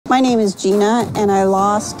My name is Gina, and I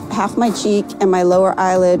lost half my cheek and my lower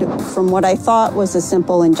eyelid from what I thought was a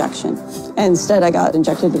simple injection. Instead, I got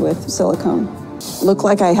injected with silicone. Looked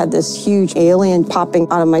like I had this huge alien popping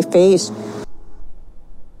out of my face.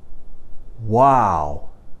 Wow.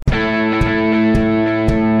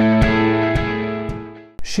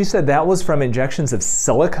 She said that was from injections of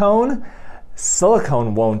silicone?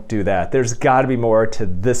 Silicone won't do that. There's got to be more to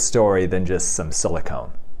this story than just some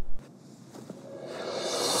silicone.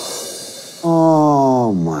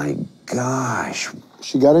 Oh my gosh.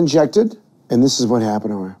 She got injected, and this is what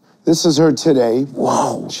happened to her. This is her today.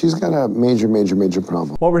 Whoa. She's got a major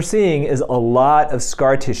problem. What we're seeing is a lot of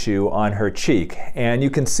scar tissue on her cheek. And you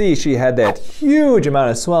can see she had that huge amount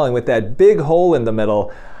of swelling with that big hole in the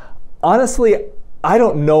middle. Honestly, I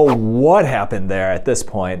don't know what happened there at this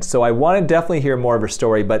point, so I want to definitely hear more of her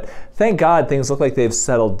story, but thank God things look like they've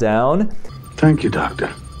settled down. Thank you,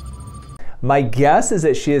 doctor. My guess is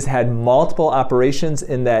that she has had multiple operations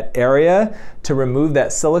in that area to remove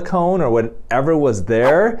that silicone or whatever was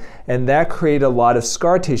there, and that created a lot of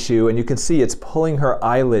scar tissue, and you can see it's pulling her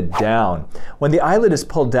eyelid down. When the eyelid is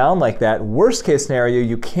pulled down like that, worst case scenario,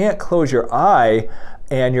 you can't close your eye,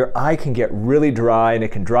 and your eye can get really dry and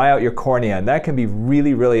it can dry out your cornea, and that can be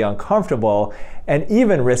really uncomfortable and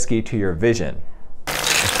even risky to your vision.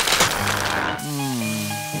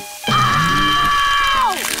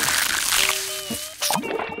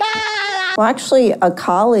 Well, actually, a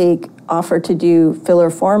colleague offered to do filler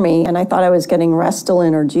for me, and I thought I was getting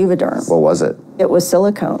Restylane or Juvederm. What was it? It was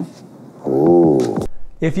silicone. Ooh.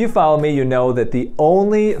 If you follow me, you know that the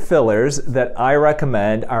only fillers that I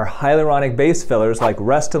recommend are hyaluronic-based fillers like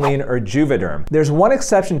Restylane or Juvederm. There's one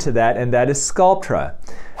exception to that, and that is Sculptra.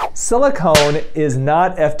 Silicone is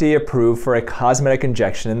not FDA approved for a cosmetic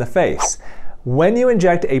injection in the face. When you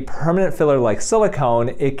inject a permanent filler like silicone,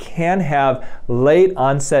 it can have late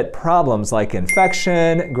onset problems like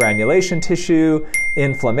infection, granulation tissue,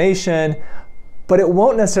 inflammation, but it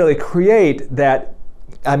won't necessarily create that,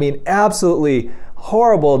 absolutely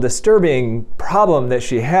horrible, disturbing problem that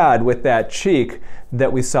she had with that cheek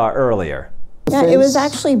that we saw earlier. Yeah, it was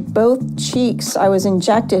actually both cheeks I was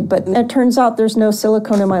injected, but it turns out there's no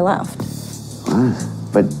silicone in my left.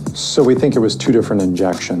 So we think it was two different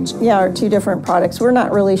injections. Yeah, or two different products. We're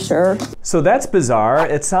not really sure. So that's bizarre.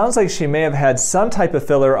 It sounds like she may have had some type of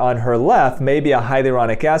filler on her left, maybe a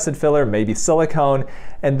hyaluronic acid filler, maybe silicone,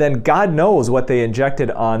 and then God knows what they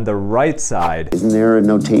injected on the right side. Isn't there a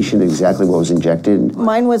notation exactly what was injected?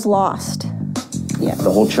 Mine was lost. Yeah.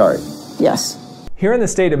 The whole chart? Yes. Here in the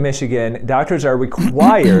state of Michigan, doctors are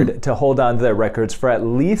required to hold on to their records for at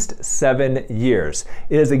least 7 years.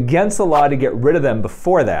 It is against the law to get rid of them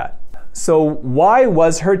before that. So why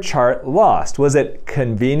was her chart lost? Was it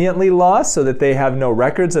conveniently lost so that they have no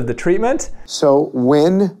records of the treatment? So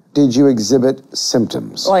when did you exhibit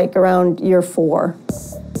symptoms? Like around year 4.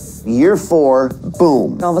 Year 4,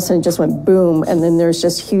 boom. All of a sudden it just went boom, and then there's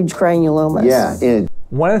just huge granulomas. Yeah.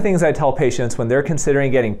 One of the things I tell patients when they're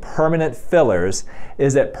considering getting permanent fillers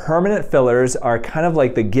is that permanent fillers are kind of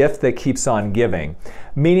like the gift that keeps on giving.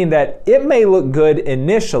 Meaning that it may look good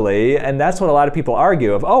initially, and that's what a lot of people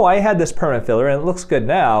argue of, oh, I had this permanent filler and it looks good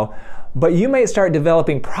now, but you may start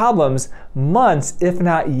developing problems months, if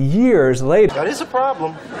not years later. That is a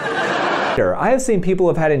problem. I have seen people who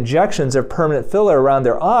have had injections of permanent filler around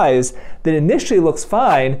their eyes that initially looks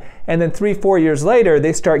fine, and then 3-4 years later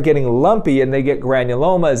they start getting lumpy and they get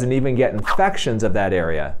granulomas and even get infections of that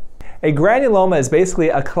area. A granuloma is basically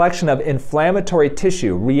a collection of inflammatory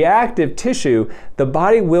tissue, reactive tissue. The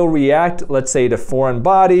body will react, let's say, to foreign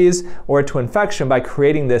bodies or to infection by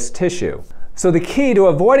creating this tissue. So the key to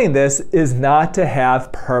avoiding this is not to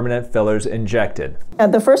have permanent fillers injected.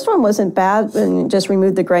 The first one wasn't bad and just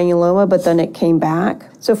removed the granuloma, but then it came back.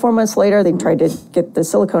 So 4 months later, they tried to get the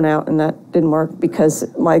silicone out, and that didn't work because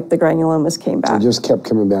the granulomas came back. It just kept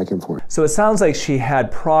coming back and forth. So it sounds like she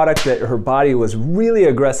had product that her body was really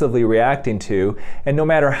aggressively reacting to, and no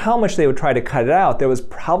matter how much they would try to cut it out, there was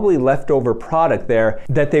probably leftover product there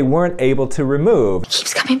that they weren't able to remove. It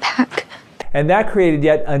keeps coming back. And that created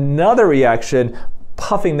yet another reaction,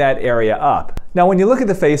 puffing that area up. Now when you look at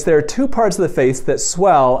the face, there are two parts of the face that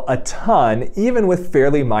swell a ton, even with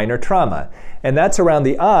fairly minor trauma. And that's around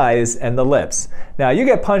the eyes and the lips. Now you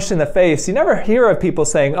get punched in the face, you never hear of people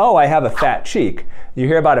saying, oh, I have a fat cheek. You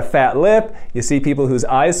hear about a fat lip, you see people whose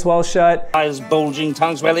eyes swell shut. Eyes bulging,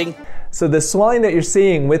 tongue swelling. So the swelling that you're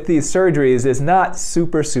seeing with these surgeries is not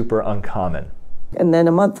super uncommon. And then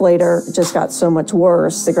a month later, it just got so much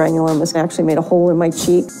worse. The granulomas actually made a hole in my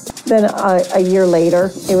cheek. Then a year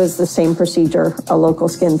later, it was the same procedure, a local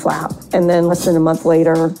skin flap. And then less than a month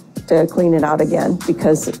later, to clean it out again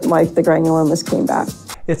because the granulomas came back.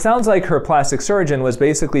 It sounds like her plastic surgeon was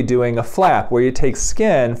basically doing a flap where you take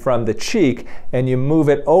skin from the cheek and you move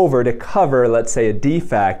it over to cover, let's say, a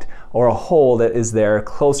defect or a hole that is there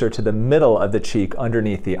closer to the middle of the cheek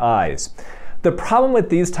underneath the eyes. The problem with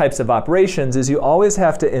these types of operations is you always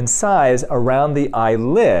have to incise around the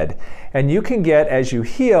eyelid, and you can get, as you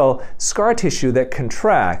heal, scar tissue that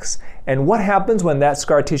contracts. And what happens when that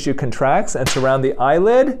scar tissue contracts and surrounds the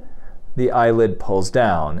eyelid? The eyelid pulls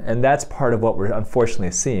down, and that's part of what we're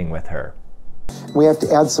unfortunately seeing with her. We have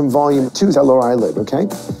to add some volume to that lower eyelid, okay?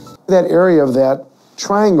 That area of that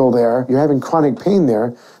triangle there, you're having chronic pain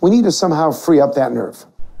there, we need to somehow free up that nerve.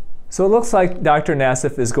 So it looks like Dr.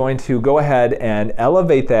 Nassif is going to go ahead and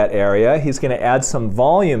elevate that area. He's going to add some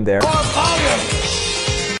volume there. More volume!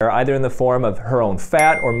 Either in the form of her own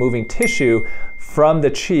fat or moving tissue from the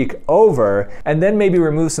cheek over, and then maybe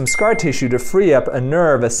remove some scar tissue to free up a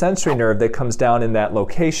nerve, a sensory nerve that comes down in that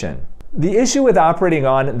location. The issue with operating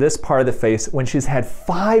on this part of the face when she's had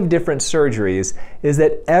 5 different surgeries is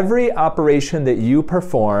that every operation that you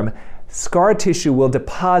perform, scar tissue will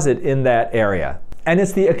deposit in that area. And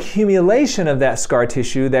it's the accumulation of that scar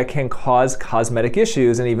tissue that can cause cosmetic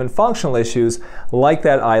issues and even functional issues like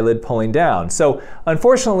that eyelid pulling down. So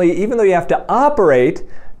unfortunately, even though you have to operate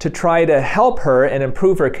to try to help her and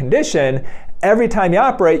improve her condition, every time you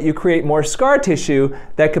operate, you create more scar tissue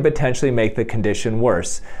that could potentially make the condition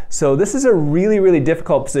worse. So this is a really, really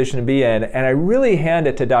difficult position to be in, and I really hand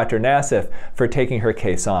it to Dr. Nassif for taking her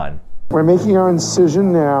case on. We're making our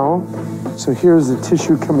incision now. So here's the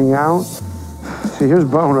tissue coming out. See, here's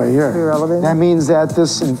bone right here. That means that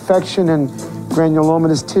this infection and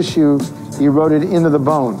granulomatous tissue eroded into the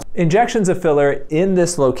bone. Injections of filler in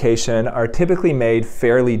this location are typically made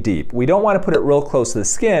fairly deep. We don't want to put it real close to the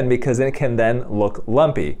skin because it can then look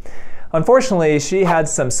lumpy. Unfortunately, she had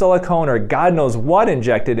some silicone or God knows what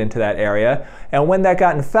injected into that area, and when that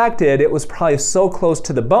got infected, it was probably so close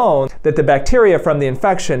to the bone that the bacteria from the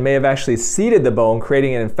infection may have actually seeded the bone,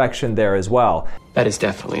 creating an infection there as well. That is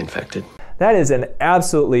definitely infected. That is an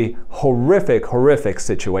absolutely horrific, horrific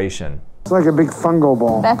situation. It's like a big fungal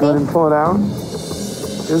ball. Becky? Go ahead and pull it out.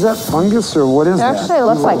 Is that fungus or what is that? It actually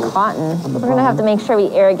looks like cotton. We're gonna have to make sure we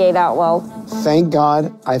irrigate out well. Thank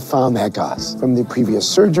God I found that gauze from the previous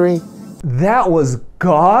surgery. That was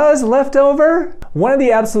gauze left over? One of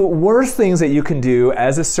the absolute worst things that you can do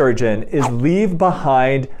as a surgeon is leave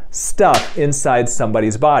behind stuff inside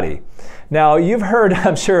somebody's body. Now, you've heard,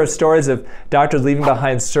 I'm sure, of stories of doctors leaving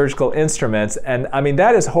behind surgical instruments, and I mean,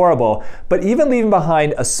 that is horrible, but even leaving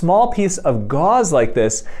behind a small piece of gauze like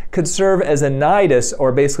this could serve as a nidus,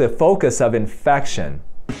 or basically a focus of infection.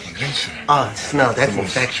 Oh, no, that's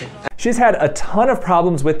infection. She's had a ton of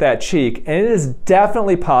problems with that cheek, and it is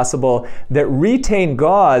definitely possible that retained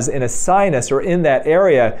gauze in a sinus or in that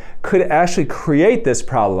area could actually create this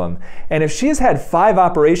problem. And if she's had 5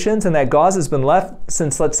 operations and that gauze has been left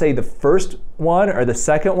since, let's say, the first one or the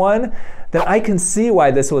second one, then I can see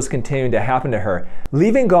why this was continuing to happen to her.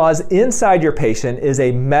 Leaving gauze inside your patient is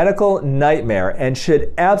a medical nightmare and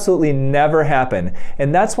should absolutely never happen.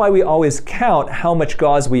 And that's why we always count how much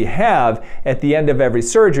gauze we have at the end of every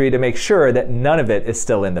surgery to make sure that none of it is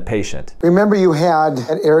still in the patient. Remember you had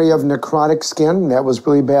an area of necrotic skin that was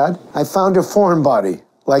really bad? I found a foreign body,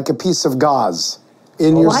 like a piece of gauze,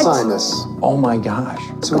 in your sinus. Oh my gosh.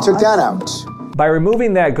 So we took that out. By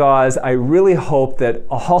removing that gauze, I really hope that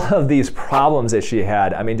all of these problems that she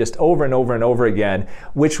had, I mean, just over and over and over again,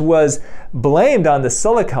 which was blamed on the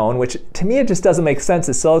silicone, which to me it just doesn't make sense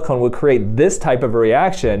that silicone would create this type of a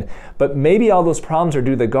reaction, but maybe all those problems are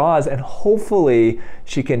due to the gauze, and hopefully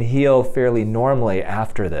she can heal fairly normally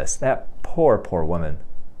after this. That poor, poor woman.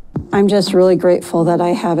 I'm just really grateful that I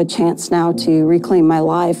have a chance now to reclaim my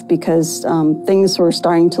life because things were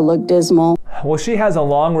starting to look dismal. Well, she has a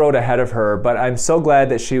long road ahead of her, but I'm so glad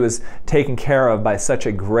that she was taken care of by such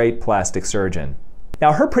a great plastic surgeon.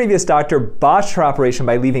 Now, her previous doctor botched her operation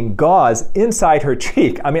by leaving gauze inside her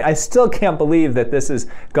cheek. I mean, I still can't believe that this has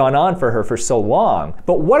gone on for her for so long.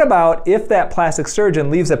 But what about if that plastic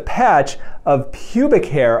surgeon leaves a patch of pubic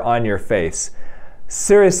hair on your face?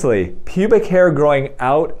 Seriously, pubic hair growing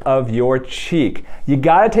out of your cheek. You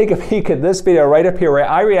gotta take a peek at this video right up here where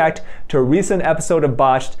I react to a recent episode of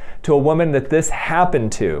Botched to a woman that this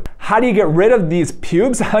happened to. How do you get rid of these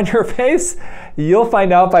pubes on your face? You'll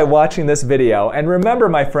find out by watching this video. And remember,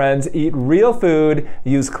 my friends, eat real food,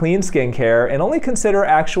 use clean skincare, and only consider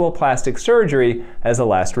actual plastic surgery as a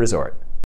last resort.